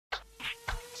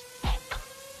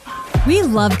We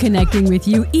love connecting with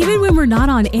you even when we're not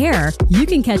on air. You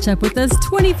can catch up with us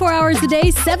 24 hours a day,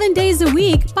 7 days a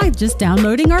week by just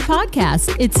downloading our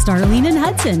podcast. It's Starlene and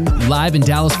Hudson. Live in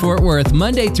Dallas-Fort Worth,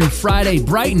 Monday through Friday,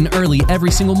 bright and early every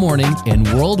single morning, and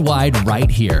worldwide right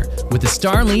here with the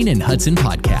Starlene and Hudson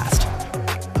podcast.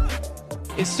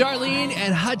 It's Starlene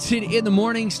and Hudson in the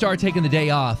morning. Star taking the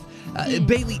day off.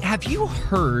 Bailee, have you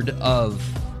heard of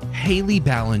Haley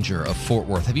Ballinger of Fort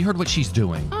Worth? Have you heard what she's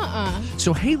doing?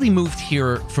 So Haley moved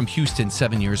here from Houston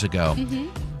 7 years ago,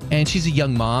 and she's a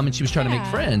young mom, and she was trying to make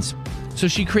friends. So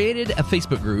she created a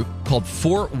Facebook group called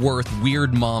Fort Worth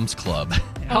Weird Moms Club.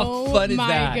 How fun is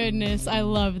that? Oh my goodness, I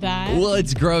love that. Well,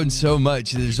 it's grown so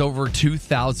much. There's over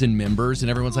 2,000 members, and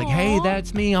everyone's like, hey,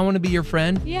 that's me. I want to be your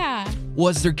friend. Yeah. Well,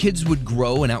 as their kids would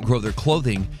grow and outgrow their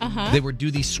clothing, they would do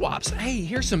these swaps. Hey,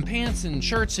 here's some pants and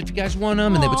shirts if you guys want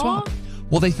them, and they would swap.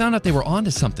 Well, they found out they were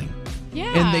onto something.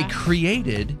 Yeah. And they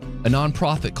created a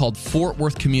nonprofit called Fort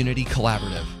Worth Community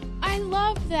Collaborative. I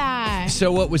love that.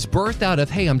 So what was birthed out of,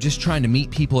 hey, I'm just trying to meet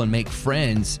people and make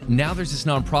friends. Now there's this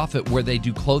nonprofit where they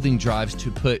do clothing drives to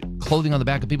put clothing on the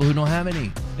back of people who don't have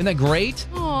any. Isn't that great?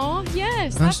 Oh,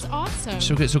 yes. That's awesome.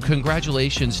 So good. So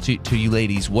congratulations to you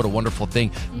ladies. What a wonderful thing.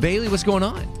 Bailee, what's going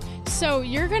on? So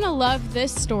you're going to love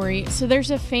this story. So there's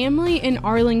a family in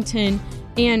Arlington,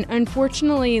 and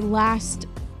unfortunately last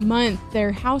month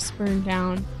their house burned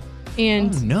down.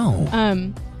 And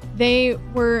they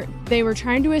were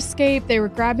trying to escape. They were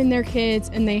grabbing their kids,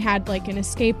 and they had like an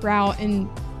escape route, and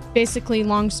basically,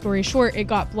 long story short, it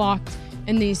got blocked,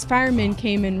 and these firemen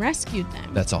came and rescued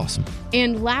them. That's awesome.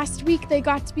 And last week they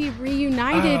got to be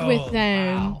reunited with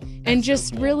them and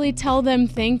just really tell them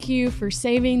thank you for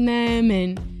saving them,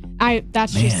 and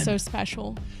that's just so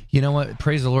special. You know what?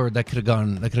 Praise the Lord. That could have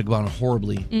gone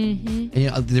horribly. And, you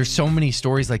know, there's so many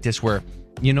stories like this where,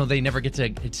 you know, they never get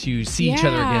to see each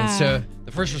other again. So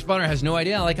the first responder has no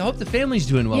idea. Like, I hope the family's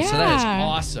doing well. So that is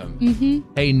awesome.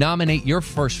 Hey, nominate your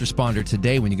first responder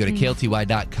today when you go to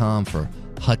KLTY.com for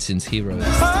Hudson's Heroes.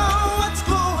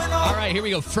 All right, here we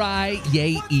go.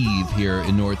 Friday Eve here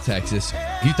in North Texas.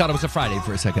 You thought it was a Friday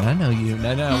for a second. I know you.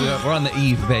 No, we're on the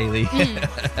eve, Bailee.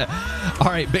 All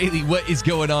right, Bailee, what is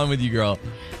going on with you, girl?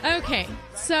 Okay,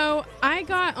 so I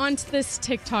got onto this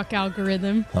TikTok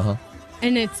algorithm.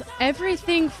 And it's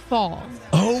everything fall.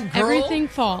 Oh, girl. Everything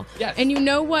fall. Yes. And you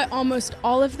know what almost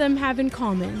all of them have in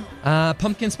common?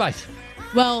 Pumpkin spice.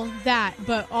 Well, that,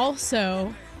 but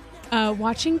also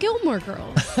watching Gilmore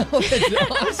Girls. That's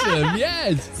awesome.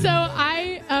 Yes. So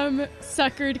I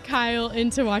suckered Kyle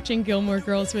into watching Gilmore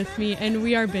Girls with me, and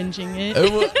we are binging it.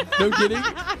 No kidding?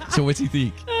 So what's he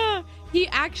think? He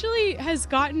actually has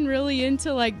gotten really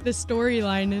into like the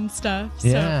storyline and stuff.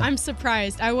 So I'm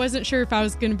surprised. I wasn't sure if I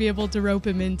was going to be able to rope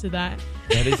him into that.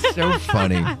 That is so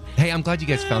funny. Hey, I'm glad you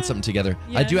guys found something together.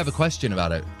 Yes. I do have a question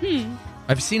about it.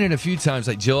 I've seen it a few times.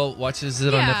 Like Jill watches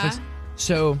it on Netflix.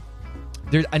 So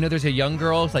I know there's a young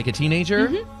girl, like a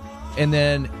teenager. And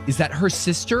then, is that her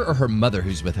sister or her mother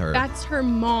who's with her? That's her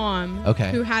mom,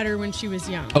 who had her when she was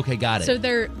young. Okay, got it. So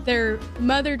they're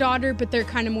mother-daughter, but they're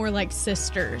kind of more like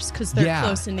sisters because they're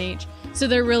close in age. So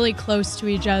they're really close to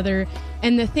each other.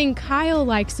 And the thing Kyle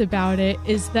likes about it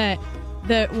is that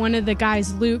one of the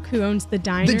guys, Luke, who owns the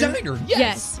diner. The diner,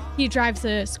 yes. He drives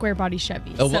a square body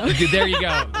Chevy. Oh, well, there you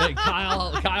go. Like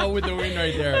Kyle with the win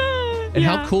right there. And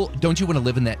how cool, don't you want to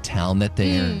live in that town that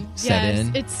they're set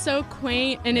in? It's so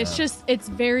quaint, and it's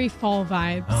very fall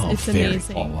vibes. Oh, it's very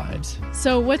amazing. fall vibes.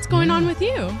 So what's going on with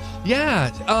you?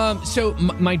 Yeah, so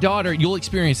my daughter, you'll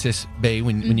experience this, Bae,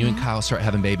 when you and Kyle start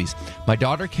having babies. My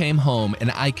daughter came home, and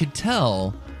I could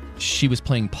tell she was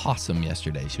playing possum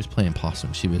yesterday. She was playing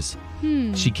possum.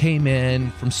 She came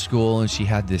in from school, and she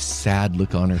had this sad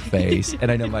look on her face.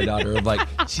 And I know my daughter, I'm like,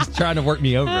 she's trying to work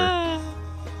me over.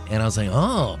 And I was like,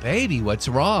 oh, baby, what's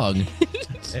wrong?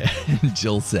 And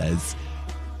Jill says,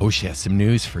 oh, she has some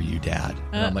news for you, Dad.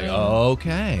 And I'm like, oh,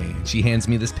 okay. And she hands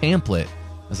me this pamphlet.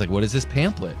 I was like, what is this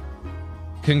pamphlet?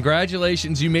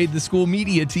 Congratulations, you made the school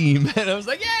media team. And I was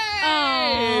like, yay!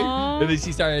 Aww. And then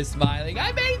she started smiling.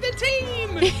 I made the team!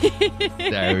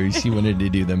 So she wanted to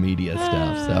do the media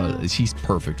stuff. So she's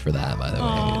perfect for that, by the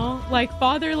way. Like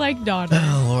father, like daughter.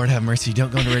 Oh, Lord have mercy.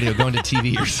 Don't go into radio. Go into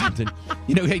TV or something.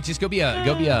 You know, hey, just go be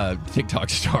a TikTok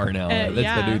star now. That's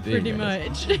the new thing. Pretty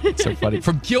much. It's so funny.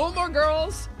 From Gilmore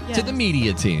Girls to the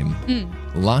media team.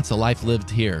 Lots of life lived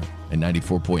here at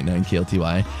 94.9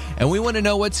 KLTY. And we want to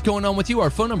know what's going on with you. Our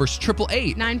phone number is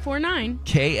 888-949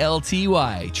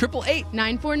 KLTY.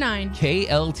 888-949 KLTY.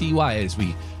 KLTY as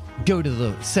we go to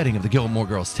the setting of the Gilmore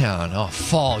Girls town. Oh,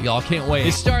 fall, y'all. Can't wait.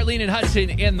 It's Starlene and Hudson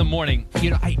in the morning. You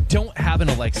know, I don't have an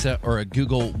Alexa or a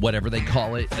Google, whatever they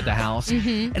call it, at the house.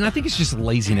 Mm-hmm. And I think it's just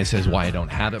laziness is why I don't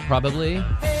have it, probably.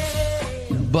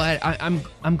 But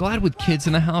I'm glad with kids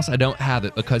in the house I don't have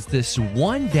it, because this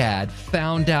one dad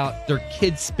found out their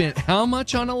kids spent how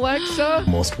much on Alexa?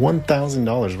 Almost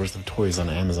 $1,000 worth of toys on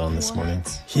Amazon this morning.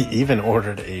 He even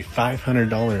ordered a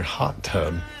 $500 hot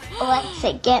tub.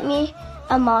 Alexa, get me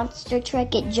a monster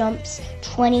truck. It jumps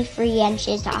 23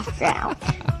 inches off ground.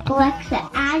 Alexa,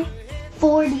 add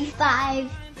 45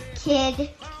 kid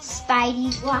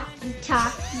Spidey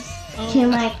walkie-talkies to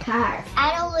my car.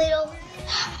 Add a little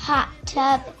hot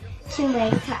tub to my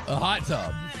car. A hot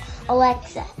tub.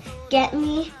 Alexa, get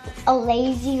me a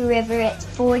lazy river. It's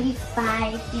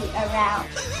 45 feet around.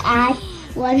 Add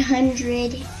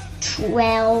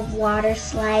 112 water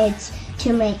slides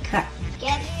to my car.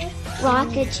 Get me a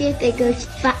rocket ship. It goes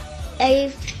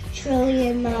 5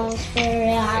 trillion miles per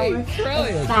hour.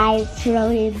 5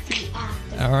 trillion feet out.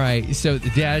 All right. So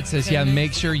the dad says, yeah,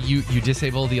 make sure you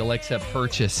disable the Alexa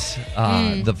purchase,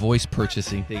 the voice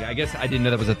purchasing thing. I guess I didn't know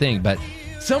that was a thing, but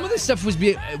some of the stuff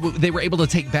they were able to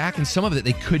take back, and some of it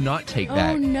they could not take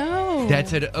back. Oh, no. Dad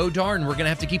said, oh, darn, we're going to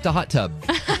have to keep the hot tub.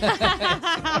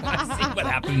 I see what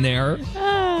happened there.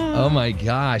 Oh, my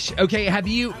gosh. Okay, I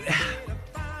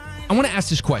want to ask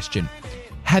this question.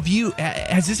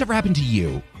 Has this ever happened to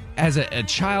you? As a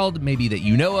child, maybe that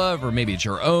you know of, or maybe it's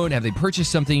your own, have they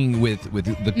purchased something with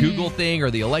the Google thing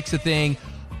or the Alexa thing?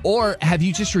 Or have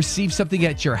you just received something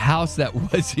at your house that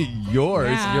wasn't yours?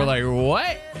 Yeah. And you're like,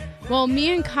 what? Well,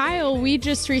 me and Kyle, we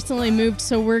just recently moved,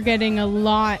 so we're getting a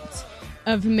lot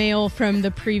of mail from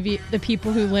the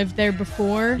people who lived there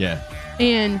before. Yeah.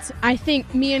 And I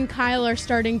think me and Kyle are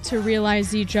starting to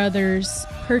realize each other's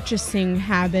purchasing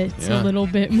habits a little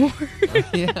bit more.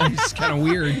 Yeah, it's kind of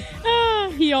weird.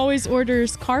 He always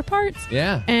orders car parts.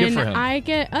 Yeah, and good for him. I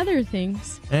get other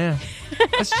things. Yeah,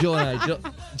 that's Jill and I.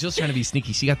 Jill's trying to be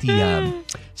sneaky. She got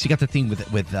the thing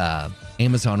with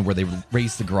Amazon where they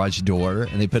raise the garage door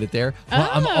and they put it there. Well,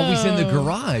 I'm always in the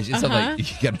garage. And so I'm like, you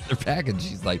got another package.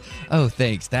 She's like, oh,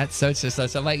 thanks. That's such and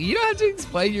such. I'm like, you don't have to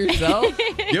explain yourself.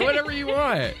 Get whatever you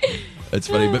want. That's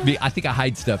funny. But I think I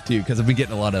hide stuff too, because I've been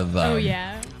getting a lot of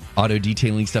auto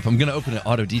detailing stuff. I'm going to open an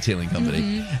auto detailing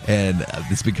company, and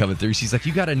it's been coming through. She's like,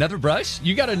 you got another brush?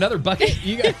 You got another bucket?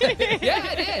 Yeah,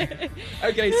 I did.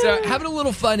 Okay, so having a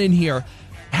little fun in here.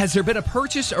 Has there been a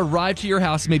purchase arrived to your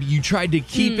house? Maybe you tried to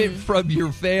keep it from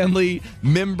your family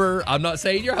member. I'm not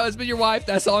saying your husband, your wife.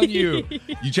 That's on you.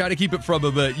 You try to keep it from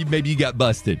them, but maybe you got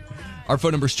busted. Our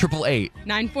phone number is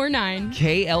 888-949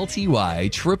 KLTY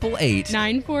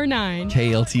 888-949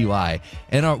 KLTY.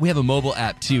 And we have a mobile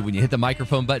app too. When you hit the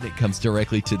microphone button, it comes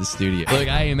directly to the studio. Look,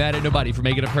 I ain't mad at nobody for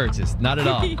making a purchase, not at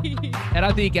all. And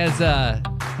I think as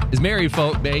married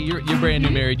folk, babe, you're brand new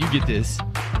married, you get this.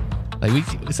 Like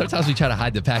sometimes we try to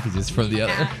hide the packages from the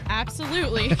other.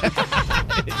 Absolutely.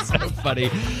 It's so funny.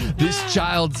 This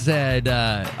child said,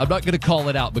 I'm not going to call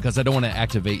it out because I don't want to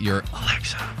activate your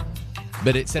Alexa.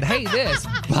 But it said, hey,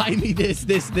 buy me this.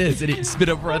 And it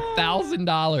spent over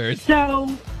 $1,000.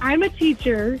 So I'm a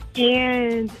teacher,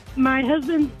 and my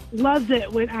husband loves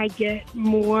it when I get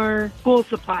more school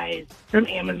supplies from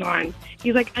Amazon.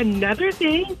 He's like, another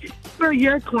thing for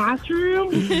your classroom?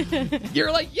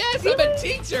 You're like, yes, I'm a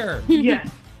teacher. Yes.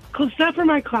 Because stuff for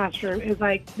my classroom is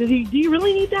like, do you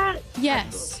really need that?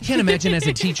 Yes. I can't imagine as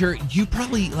a teacher, you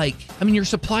probably your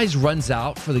supplies runs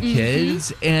out for the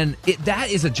kids, and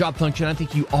that is a job function I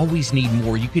think you always need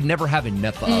more. You could never have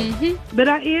enough of. But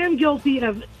I am guilty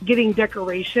of getting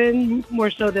decoration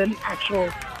more so than actual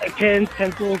pens,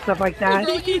 pencils, stuff like that.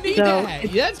 Well, you need that.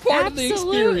 That's part of the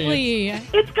experience.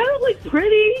 It's kind of like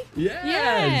pretty.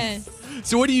 Yes.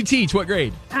 So what do you teach? What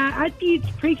grade? I teach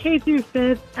pre-K through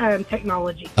 5th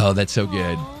technology. Oh, that's so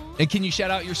good. And can you shout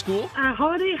out your school?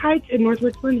 Holiday Heights in North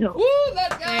Richland Hills. Woo,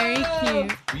 let's go! Very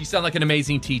cute. You sound like an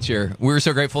amazing teacher. We're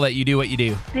so grateful that you do what you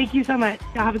do. Thank you so much.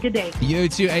 Y'all have a good day. You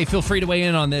too. Hey, feel free to weigh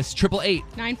in on this.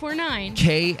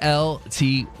 888-949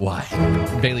 KLTY.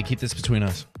 Bailee, keep this between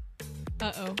us.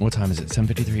 Uh-oh. What time is it?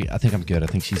 7:53? I think I'm good. I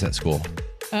think she's at school.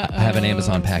 Uh-oh. I have an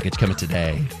Amazon package coming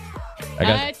today.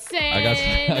 I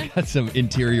got some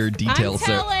interior details.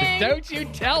 So don't you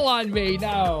tell on me,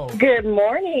 no. Good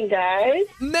morning, guys.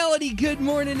 Melody, good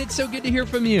morning. It's so good to hear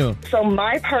from you. So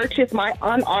my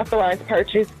unauthorized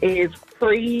purchase is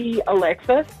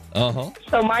pre-Alexa.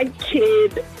 So my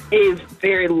kid is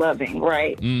very loving,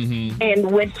 right? Mm-hmm.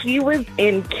 And when he was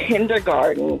in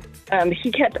kindergarten,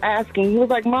 he kept asking, he was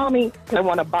like, Mommy, I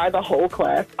want to buy the whole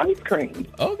class ice cream.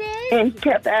 Okay. And he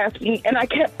kept asking, and I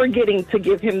kept forgetting to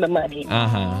give him the money.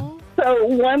 Uh-huh. So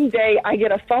one day I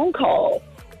get a phone call,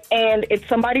 and it's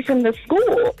somebody from the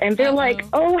school, and they're like,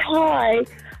 oh, hi.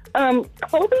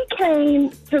 Kobe came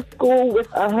to school with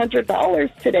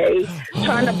 $100 today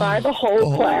trying to buy the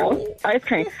whole class ice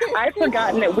cream. I'd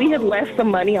forgotten that we had left some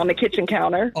money on the kitchen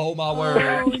counter. Oh, my word.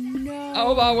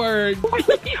 Oh, my word.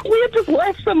 We had just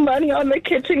left some money on the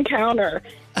kitchen counter,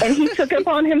 and he took it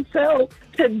upon himself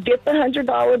to get the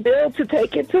 $100 bill to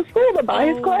take it to school to buy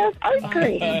his class ice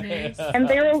cream.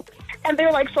 And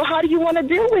they're like, so how do you want to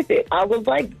deal with it? I was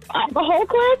like, the whole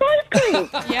class ice cream.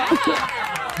 Yeah.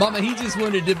 Mama, he just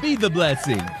wanted to be the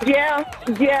blessing. Yeah.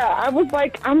 I was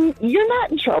like, you're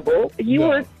not in trouble.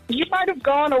 You might have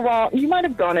gone about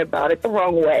it the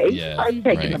wrong way. Yeah, I'm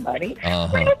taking the money. Uh-huh.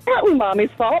 But it's probably Mommy's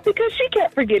fault because she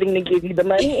kept forgetting to give you the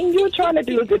money and you were trying to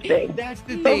do a good thing. That's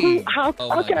the So thing. how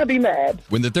can I be mad?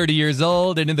 When they're 30 years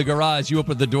old and in the garage, you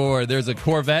open the door, there's a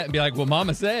Corvette and be like, well,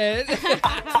 Mama said.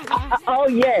 Oh,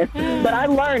 yes. But I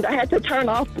learned I had to turn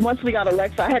off, once we got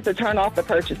Alexa, I had to turn off the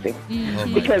purchasing. Oh,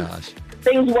 my because gosh.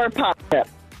 things were popping up.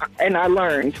 And I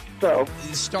learned, so.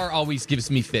 Star always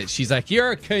gives me fits. She's like, you're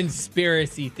a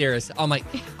conspiracy theorist. I'm like,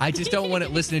 I just don't want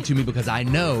it listening to me because I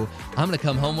know I'm going to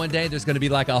come home one day. There's going to be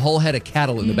like a whole head of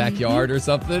cattle in the backyard or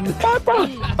something.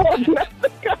 Golly.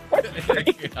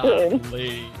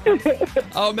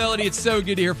 Oh, Melody, it's so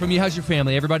good to hear from you. How's your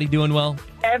family? Everybody doing well?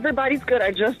 Everybody's good.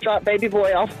 I just dropped baby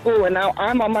boy off school, and now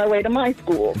I'm on my way to my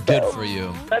school. Good So, for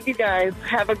you. love you guys.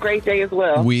 Have a great day as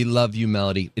well. We love you,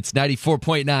 Melody. It's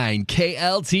 94.9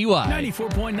 KLTY.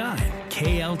 94.9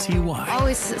 KLTY.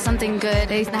 Always something good.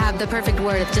 They have the perfect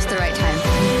word at just the right time.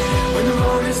 When the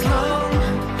road is long,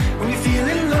 when you're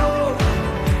feeling low,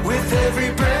 with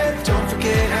every breath, don't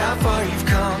forget how far you've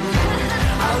come.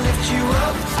 I'll lift you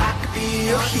up, I could be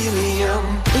your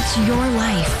helium. It's your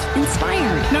life.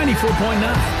 Inspired.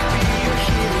 94.9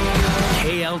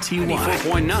 KLTY.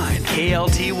 94.9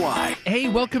 KLTY. Hey,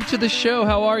 welcome to the show.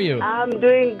 How are you? I'm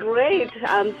doing great.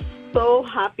 I'm so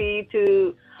happy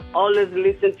to always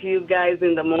listen to you guys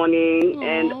in the morning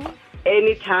and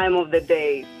any time of the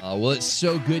day. Well, it's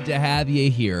so good to have you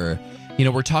here. You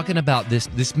know, we're talking about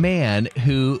this man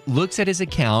who looks at his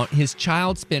account. His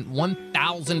child spent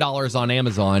 $1,000 on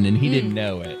Amazon, and he didn't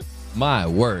know it. My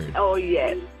word. Oh,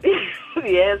 yes.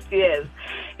 yes.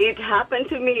 It happened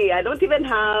to me. I don't even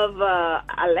have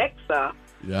Alexa.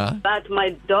 Yeah. But my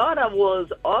daughter was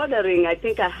ordering. I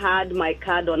think I had my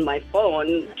card on my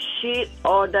phone. She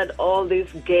ordered all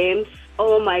these games.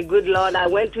 Oh, my good Lord. I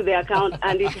went to the account,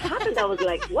 and it happened. I was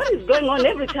like, what is going on?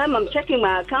 Every time I'm checking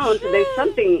my account, there's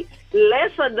something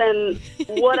lesser than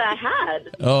what I had.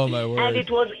 Oh, my word. And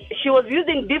she was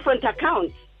using different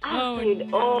accounts.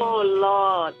 Oh,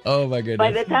 Lord. Oh, my goodness.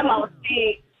 By the time I was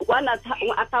seeing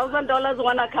 $1,000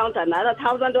 one account, another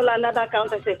 $1,000 another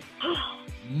account, I said,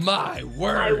 my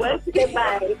word. I went to the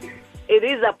bank. It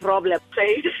is a problem.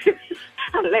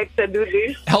 Alexa, do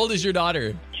this. How old is your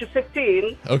daughter? She's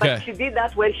 15. Okay. But she did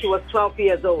that when she was 12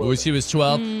 years old. When she was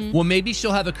 12? Well, maybe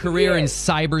she'll have a career in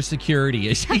cybersecurity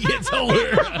as she gets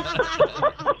older.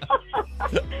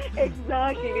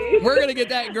 Exactly. We're going to get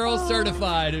that girl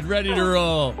certified and ready to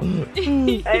roll.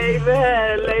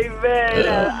 Amen.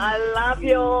 I love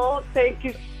you all. Thank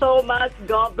you so much.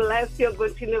 God bless you.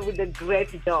 Continue with the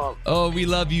great job. Oh, we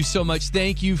love you so much.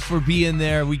 Thank you for being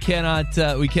there. We cannot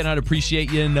appreciate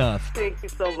you enough. Thank you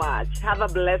so much. Have a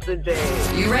blessed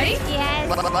day. You ready? Yes.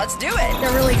 Let's do it.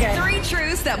 They're really good. 3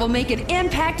 truths that will make an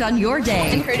impact on your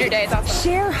day. Improve your day. It's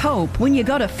awesome. Share hope when you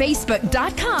go to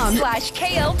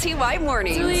Facebook.com/KLTY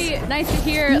Mornings. It's really nice to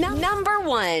hear. Number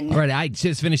 1. All right, I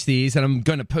just finished these, and I'm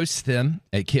going to post them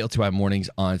at KLTY Mornings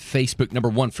on Facebook. Number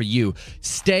 1 for you,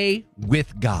 stay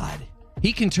with God.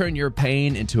 He can turn your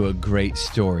pain into a great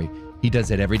story. He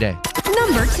does it every day.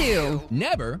 Number 2.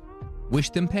 Never wish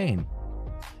them pain.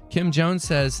 Kim Jones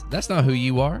says, that's not who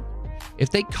you are. If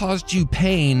they caused you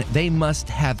pain, they must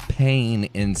have pain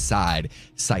inside.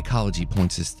 Psychology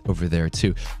points us over there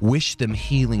too. Wish them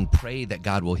healing. Pray that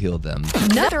God will heal them.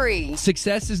 Number 3.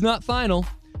 Success is not final.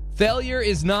 Failure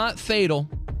is not fatal.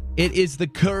 It is the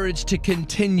courage to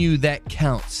continue that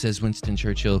counts, says Winston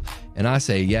Churchill. And I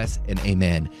say yes and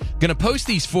amen. Gonna post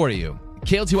these for you.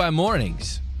 KLTY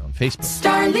Mornings on Facebook.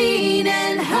 Starlene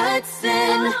and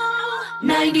Hudson,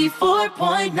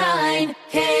 94.9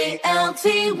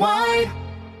 KLTY.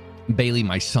 Bailee,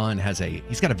 my son,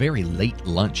 he's got a very late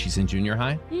lunch. He's in junior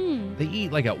high. They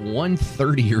eat like at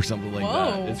 1:30 or something like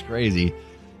that. It's crazy.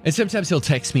 And sometimes he'll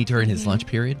text me during his lunch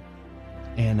period.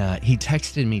 And he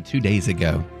texted me 2 days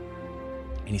ago.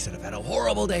 And he said, I've had a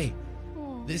horrible day.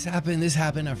 This happened.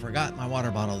 I forgot my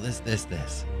water bottle. This.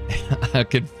 I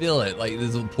could feel it. Like,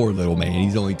 this poor little man.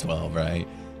 He's only 12, right?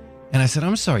 And I said,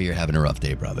 I'm sorry you're having a rough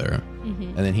day, brother.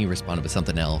 And then he responded with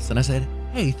something else. And I said,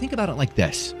 hey, think about it like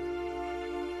this.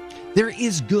 There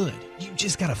is good. You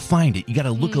just got to find it. You got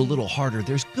to look a little harder.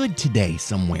 There's good today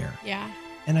somewhere. Yeah.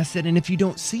 And I said, and if you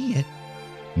don't see it,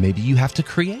 maybe you have to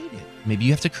create it. Maybe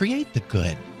you have to create the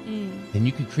good. And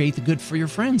you can create the good for your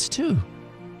friends too.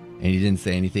 And he didn't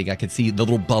say anything. I could see the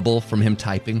little bubble from him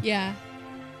typing. Yeah.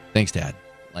 Thanks, Dad.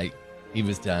 Like, he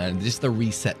was done. Just the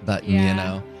reset button, you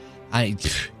know.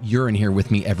 You're in here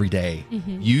with me every day.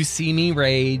 You see me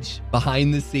rage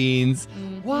behind the scenes.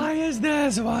 Why is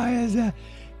this? Why is that?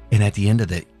 And at the end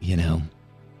of it, you know,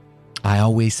 I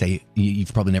always say,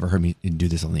 you've probably never heard me do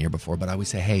this on the air before, but I always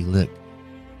say, hey, look,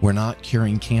 we're not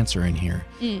curing cancer in here.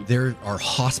 There are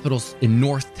hospitals in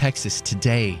North Texas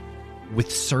today with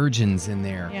surgeons in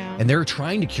there, and they're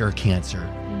trying to cure cancer.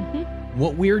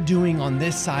 What we're doing on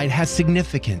this side has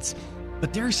significance,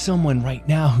 but there's someone right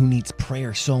now who needs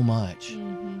prayer so much.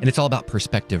 And it's all about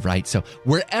perspective, right? So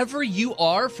wherever you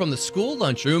are, from the school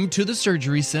lunchroom to the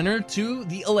surgery center to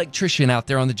the electrician out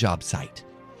there on the job site,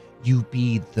 you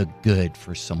be the good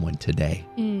for someone today.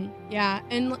 Yeah,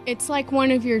 and it's like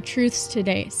one of your truths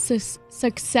today.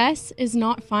 Success is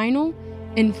not final,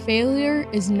 and failure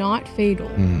is not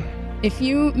fatal. If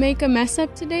you make a mess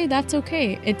up today, that's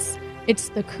okay. It's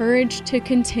the courage to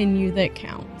continue that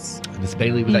counts. Miss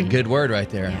Bailee with that good word right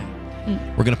there.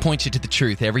 We're going to point you to the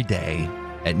truth every day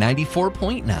at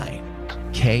 94.9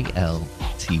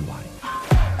 KLTY.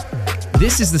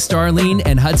 This is the Starlene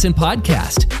and Hudson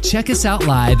podcast. Check us out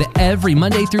live every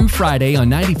Monday through Friday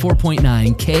on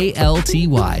 94.9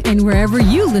 KLTY. And wherever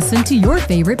you listen to your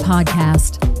favorite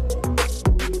podcast.